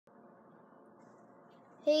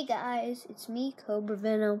Hey guys, it's me, Cobra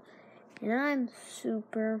Venom, and I'm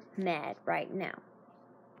super mad right now.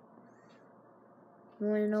 You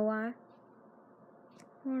wanna know why?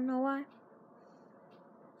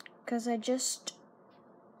 Because I just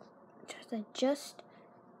can't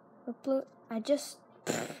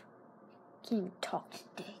even talk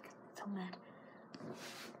today. I'm so mad.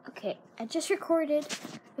 Okay, I just recorded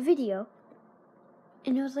a video,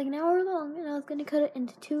 and it was like an hour long, and I was gonna cut it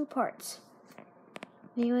into 2 parts.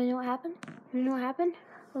 Anybody know what happened?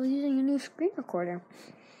 I was using a new screen recorder.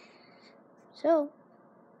 So,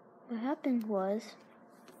 what happened was,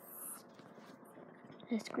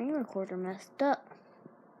 the screen recorder messed up.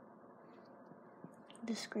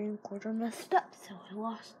 So I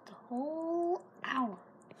lost the whole hour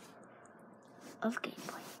of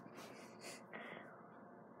gameplay.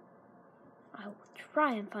 I will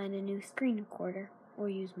try and find a new screen recorder, or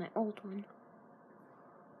use my old one,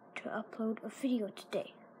 to upload a video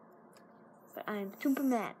today. But I am super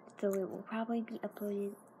mad, so it will probably be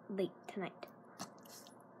uploaded late tonight.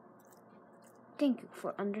 Thank you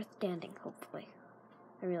for understanding, hopefully.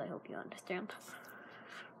 I really hope you understand.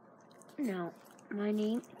 Now, my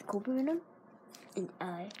name is Cobra Venom, and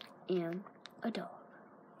I am a dog.